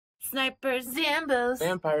snipers, Zambos,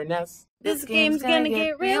 Vampire nests. This game's gonna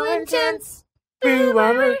get real intense. Boob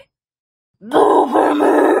armor. Boob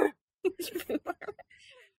armor.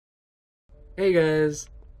 Hey guys.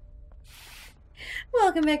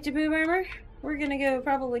 Welcome back to Boob Armor. We're gonna go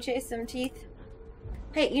probably chase some teeth.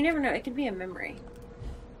 Hey, you never know, it could be a memory.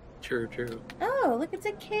 True, true. Oh, look, it's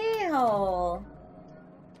a keyhole.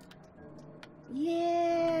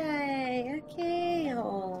 Yay, a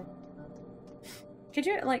keyhole. Could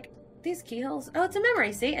you, like, these keyholes? Oh, it's a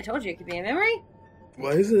memory, see? I told you it could be a memory.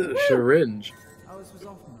 Why is it a syringe? Alice was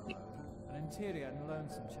often alone, an interior and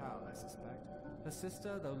lonesome child, I suspect. Her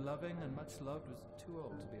sister, though loving and much loved, was too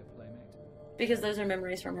old to be a playmate. Because those are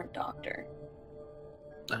memories from her doctor.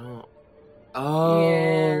 Oh. Oh.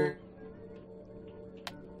 Yeah.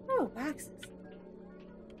 Oh, waxes.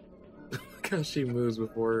 Look how she moves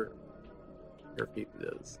before her feet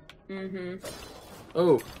does. Mm-hmm.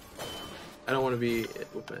 Oh. I don't want to be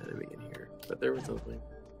with my enemy in here, but there was something.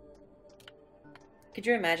 Could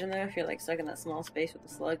you imagine though if you're like stuck in that small space with a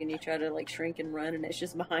slug and you try to like shrink and run and it's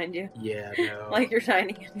just behind you? Yeah, no. Like you're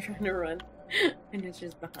tiny and you're trying to run and it's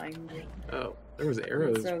just behind you. Oh, there was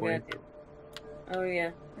arrows So pointing. good. Oh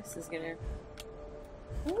yeah, this is gonna.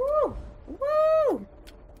 Woo! Woo!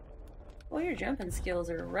 Well, your jumping skills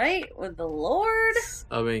are right with the Lord.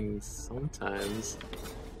 I mean, sometimes.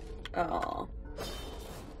 Oh.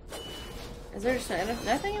 Is there just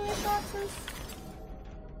nothing in these boxes?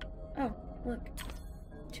 Oh, look.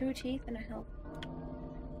 2 teeth and a help.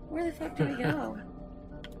 Where the fuck do we go?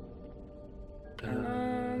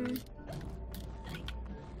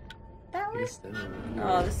 That way?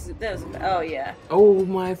 Oh, oh yeah. Oh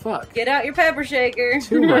my fuck. Get out your pepper shaker.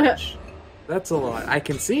 Too much. That's a lot. I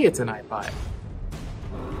can see it's an iPod.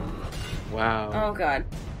 Wow. Oh god.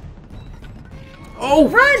 Oh!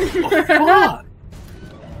 Run! Oh fuck!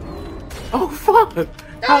 Oh fuck!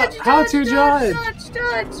 How to dodge?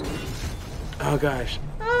 Dodge! Oh gosh.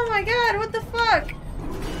 Oh my god, what the fuck?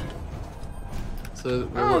 So.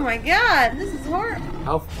 Oh my god, this is horrible.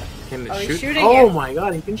 How can it Oh, shoot? he's shooting Oh you. my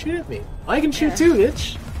god, he can shoot at me. I can shoot too,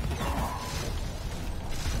 bitch.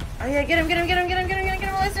 Oh yeah, get him, while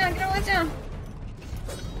he's down, get him while he's down.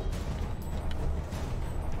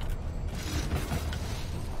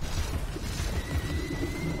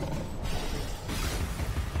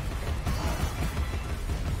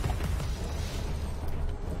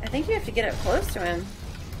 I think you have to get up close to him.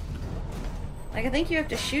 Like, I think you have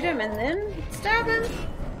to shoot him and then stab him.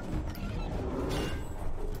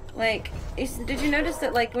 Like, did you notice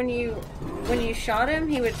that, like, when you shot him,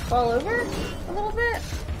 he would fall over a little bit?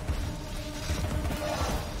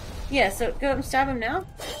 Yeah, so go up and stab him now.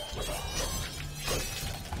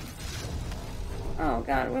 Oh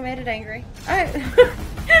god, we made it angry.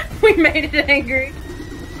 We made it angry.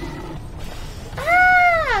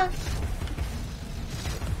 Ah!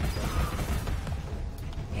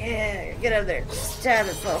 Yeah, get up there. Stab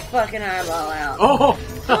its little fucking eyeball out. Oh!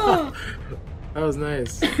 Oh. That was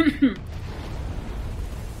nice.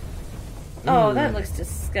 Oh, that looks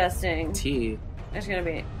disgusting. Tea. There's gonna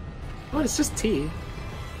be. Oh, it's just tea.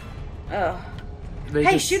 Oh. They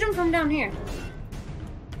Hey, just... shoot him from down here.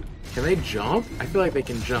 Can they jump? I feel like they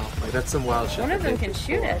can jump. Like, that's some wild shit. One of them can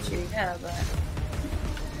shoot at you, yeah, but.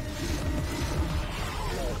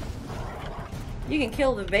 You can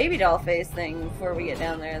kill the baby doll face thing before we get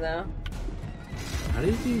down there, though. How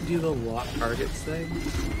did you do the lock targets thing?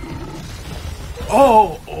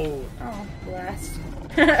 Oh! Oh! Oh, blast.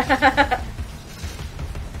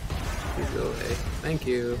 Please go away. Thank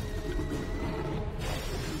you.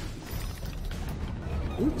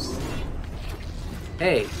 Oops.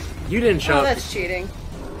 Hey, you didn't show Oh, up. that's cheating.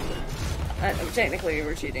 Technically, we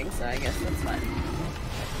were cheating, so I guess that's fine.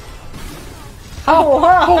 Oh,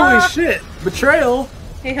 holy shit! Betrayal!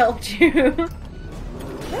 He helped you.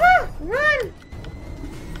 Ah, run!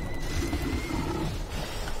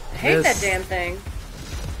 I hate that damn thing.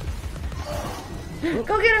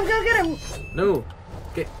 Go get him! No.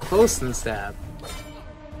 Get close and stab.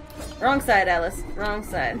 Wrong side, Alice. Wrong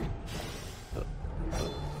side.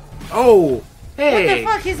 Oh! Hey!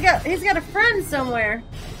 What the fuck? He's got a friend somewhere.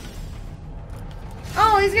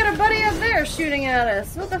 Oh, he's got a buddy up there shooting at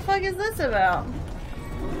us. What the fuck is this about?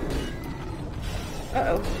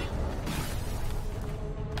 Uh-oh.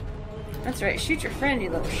 That's right. Shoot your friend, you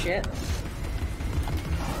little shit.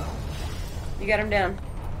 You got him down.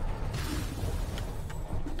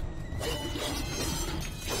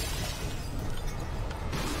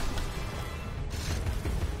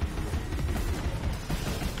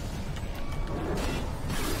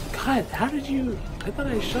 God, how did you... I thought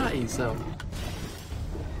I shot you, so...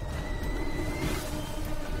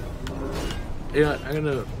 You know what, I'm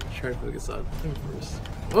gonna Try to focus on him first.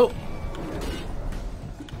 Whoa!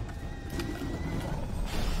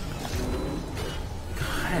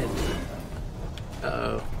 God.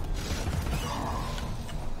 Uh-oh.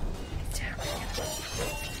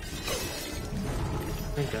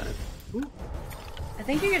 Thank God. Ooh. I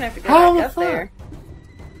think you're gonna have to go How back the up fuck? there.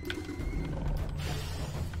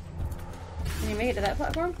 Can you make it to that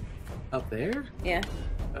platform? Up there? Yeah.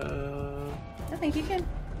 I think you can.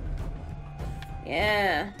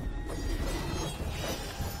 Yeah.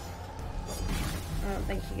 I don't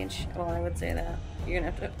think you can. Well, I would say that. You're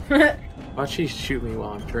gonna have to. Watch he shoot me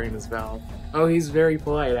while I'm turning this valve. Oh, he's very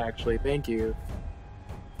polite, actually. Thank you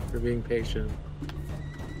for being patient.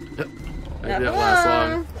 I Not didn't for last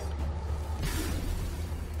long. long.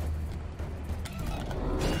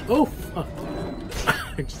 Oh, fuck.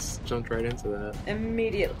 I just jumped right into that.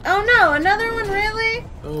 Immediately. Oh no, another one, really?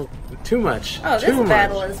 Oh, too much. Oh, too this much.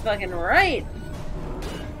 battle is fucking right.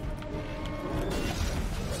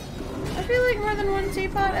 I feel like more than one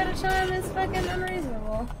teapot at a time is fucking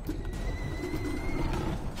unreasonable.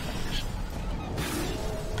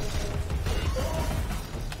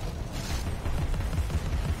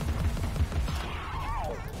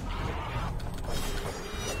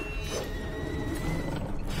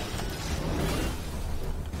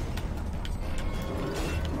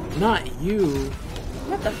 Not you.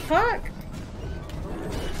 What the fuck?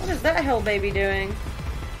 What is that hell baby doing?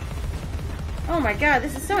 Oh my god,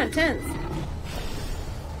 this is so intense.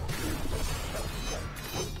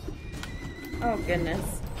 Oh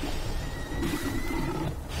goodness.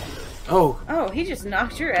 Oh. Oh, he just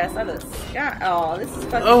knocked your ass out of the sky. Oh, this is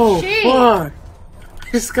fucking Oh, cheap. fuck.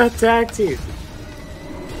 I just got tag team.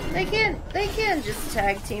 They can't just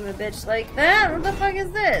tag team a bitch like that. What the fuck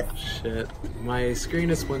is this? Shit. My screen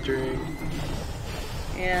is splintering.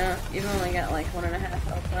 Yeah, you've only got like 1.5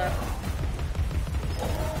 health left.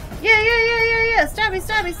 Yeah.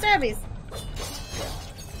 Stabbies.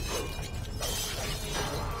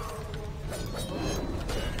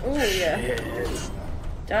 Ooh, yeah. Shit.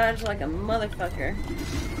 Dodge like a motherfucker.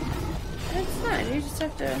 It's fine, you just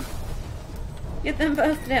have to get them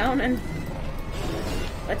both down and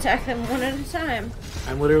attack them one at a time.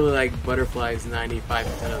 I'm literally like butterflies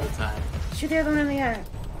 95% of the time. Shoot the other one in the eye.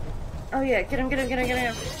 Oh yeah, get him.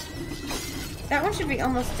 That one should be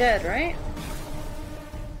almost dead, right?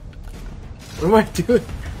 What am I doing?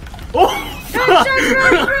 Oh! Run!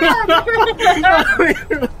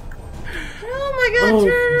 Oh my god, Oh.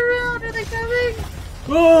 turn around! Are they coming?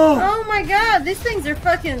 Oh! Oh my god, these things are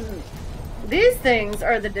fucking... These things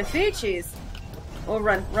are the defeachies. Oh,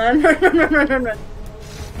 run.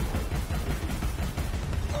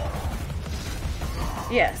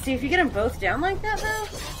 Yeah, see, if you get them both down like that, though,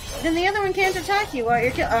 then the other one can't attack you while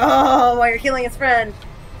you're while you're killing his friend.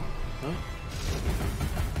 Huh?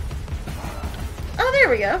 Oh, there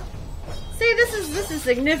we go. See, this is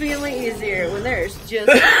significantly easier when there's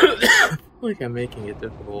just... Like I'm making it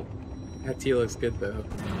difficult. That tea looks good though.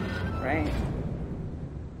 Right.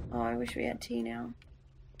 Oh, I wish we had tea now.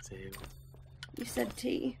 Same. You said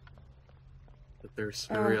tea. The thirst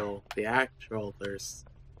for real. The actual thirst.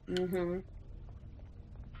 Mm-hmm.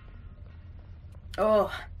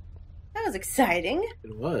 Oh, that was exciting.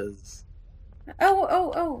 It was.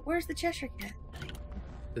 Oh, where's the Cheshire Cat?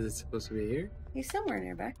 Is it supposed to be here? He's somewhere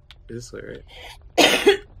nearby. This way, right?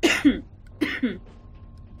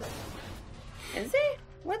 Is he?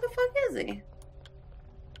 Where the fuck is he?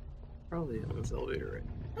 Probably in this elevator,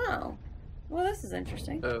 right? Oh. Well, this is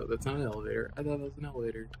interesting. Oh, that's not an elevator. I thought that was an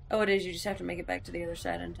elevator. Oh, it is. You just have to make it back to the other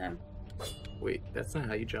side in time. Wait, that's not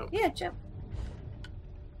how you jump. Yeah, jump.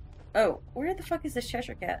 Oh, where the fuck is this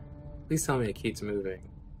Cheshire Cat? Please tell me it keeps moving.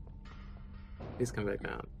 Please come back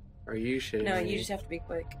down. Are you shitting No, me? you just have to be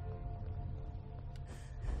quick.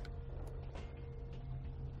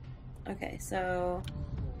 Okay, so...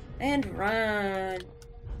 And run!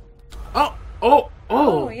 Oh!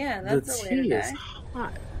 Oh, yeah, that's the the way to tea is die.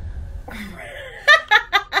 hot.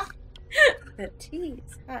 The tea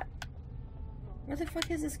is hot. Where the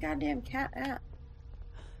fuck is this goddamn cat at?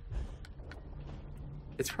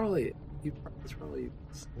 It's probably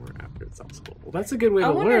somewhere after it's off school. Well, that's a good way I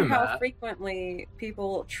to wonder learn how that. frequently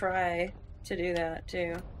people try to do that,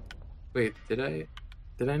 too. Wait, did I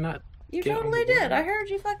not? You get on totally the did. board? I heard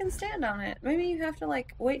you fucking stand on it. Maybe you have to,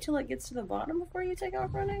 like, wait till it gets to the bottom before you take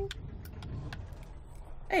off running?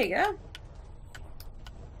 There you go.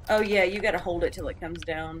 Oh, yeah, you gotta hold it till it comes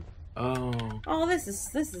down. Oh. Oh, this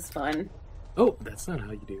is fun. Oh, that's not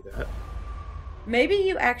how you do that. Maybe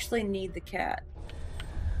you actually need the cat.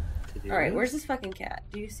 To do Alright, this? where's this fucking cat?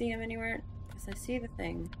 Do you see him anywhere? Because I see the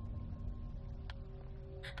thing.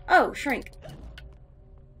 Oh, shrink.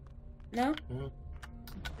 No? No.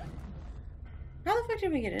 How the fuck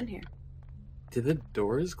did we get in here? Did the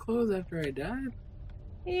doors close after I died?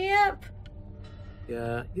 Yep.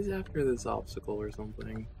 Yeah, he's after this obstacle or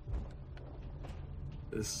something.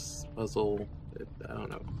 This puzzle, I don't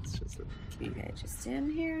know, it's just a key. Okay, just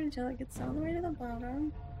stand here until it gets all the way to the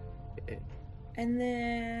bottom. Okay. And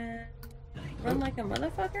then run like a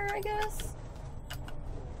motherfucker, I guess.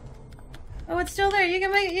 Oh, it's still there. You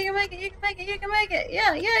can make it, you can make it, you can make it, you can make it.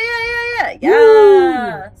 Yeah, yeah, yeah, yeah,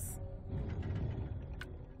 yeah. Yes.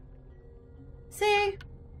 See?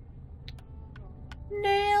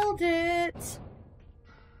 Nailed it.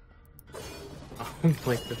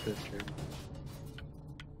 Like the picture.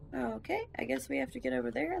 Okay, I guess we have to get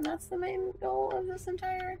over there, and that's the main goal of this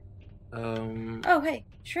entire... Oh, hey,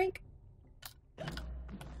 shrink.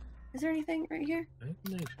 Is there anything right here?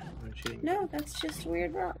 No, that's just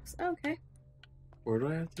weird rocks. Okay. Where do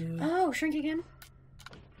I have to? Oh, shrink again.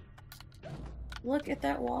 Look at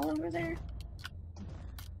that wall over there.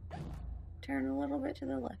 Turn a little bit to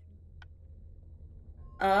the left.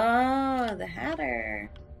 Oh, the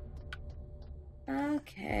Hatter.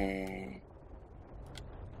 Okay.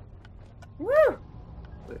 Woo!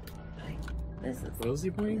 Wait, This is... what was he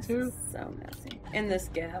pointing to? Is so messy. In this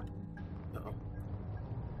gap.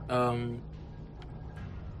 Oh.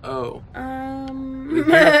 Oh. We're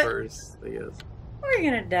There first, I guess.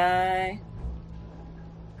 gonna die.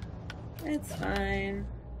 It's fine.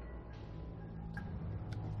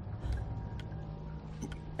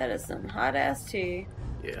 That is some hot ass tea.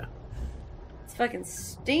 Yeah. It's fucking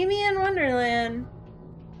steamy in Wonderland.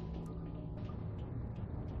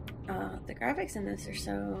 The graphics in this are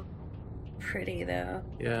so pretty though.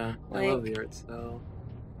 Yeah, I love the art style.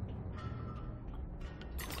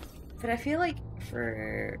 But I feel like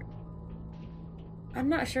I'm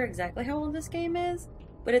not sure exactly how old this game is,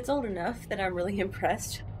 but it's old enough that I'm really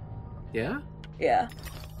impressed. Yeah? Yeah.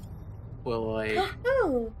 Well, like,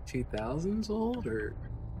 Oh! 2000s old, or?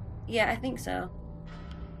 Yeah, I think so.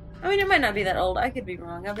 I mean, it might not be that old. I could be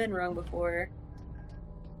wrong. I've been wrong before.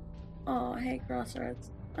 Oh, hey,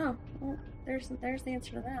 Crossroads. Oh, well, there's the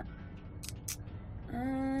answer to that.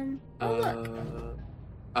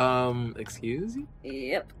 Look. Excuse you?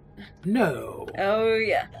 Yep. No. Oh,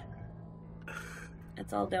 yeah.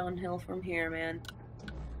 It's all downhill from here, man.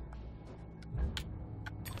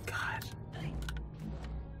 God.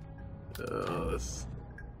 Oh, this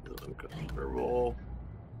is uncomfortable.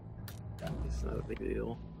 It's not a big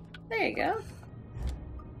deal. There you go.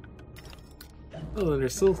 Oh, and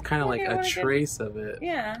there's still kind of like Okay, a what a good- trace of it.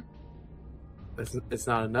 Yeah. It's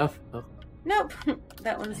not enough. Oh. Nope.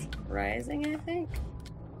 That one's rising, I think.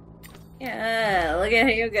 Yeah, look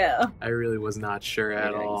at you go. I really was not sure at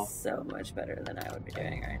You're doing all. so much better than I would be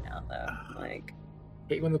doing right now, though. Like,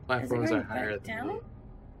 Hate when the is it platforms going are higher back than down? me.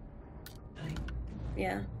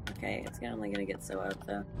 Yeah. Okay, it's only gonna get so up,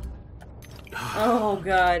 though. Oh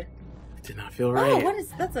God. It did not feel right. Oh, what is?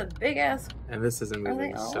 That's a big ass. And this isn't Are they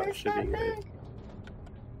moving, so it always should be that good. big?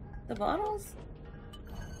 The bottles?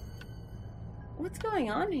 What's going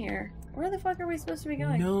on here? Where the fuck are we supposed to be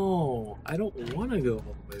going? No, I don't want to go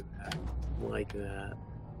all the way back like that.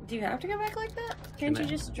 Do you have to go back like that? Can't Can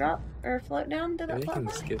you I- just drop or float down to I that think you can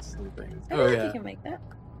platform? skip some things. I Oh feel like yeah. you can make that.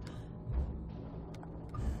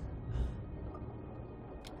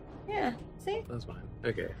 Yeah, see? That's fine.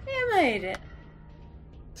 Okay. You made it.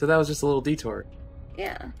 So that was just a little detour.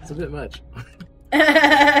 Yeah. It's a bit much.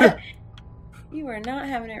 You are not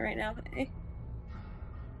having it right now. Eh?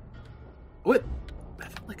 What?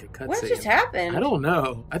 That felt like a cutscene. What just happened? I don't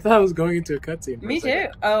know. I thought I was going into a cutscene. for a Me too.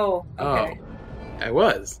 second. Oh, okay. Oh, I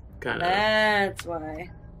was kind of. That's why.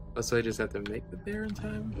 Oh, so I just have to make it there in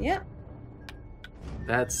time? Yep,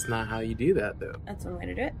 That's not how you do that, though. that's one way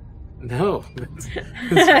to do it. No, that's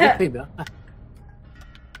really not.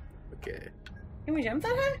 Okay. Can we jump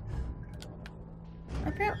that high?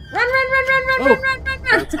 Apparently. Run!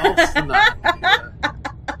 That's also not.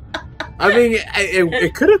 I mean,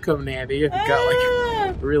 it could have come in handy if it got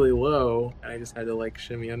like really low, and I just had to like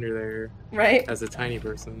shimmy under there Right. as a tiny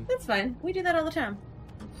person. That's fine. We do that all the time.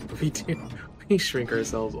 We do. We shrink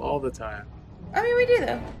ourselves all the time. I mean, we do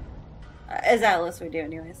though. As Atlas, we do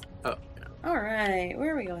anyways. Oh, yeah. All right,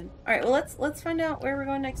 where are we going? All right, well let's find out where we're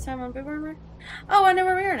going next time on Boob Armor. Oh, I know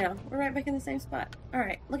where we are now. We're right back in the same spot. All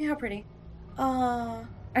right, look at how pretty. All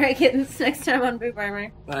right, kittens. Next time on Boob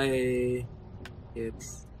Armor. Bye.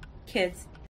 It's. Kids.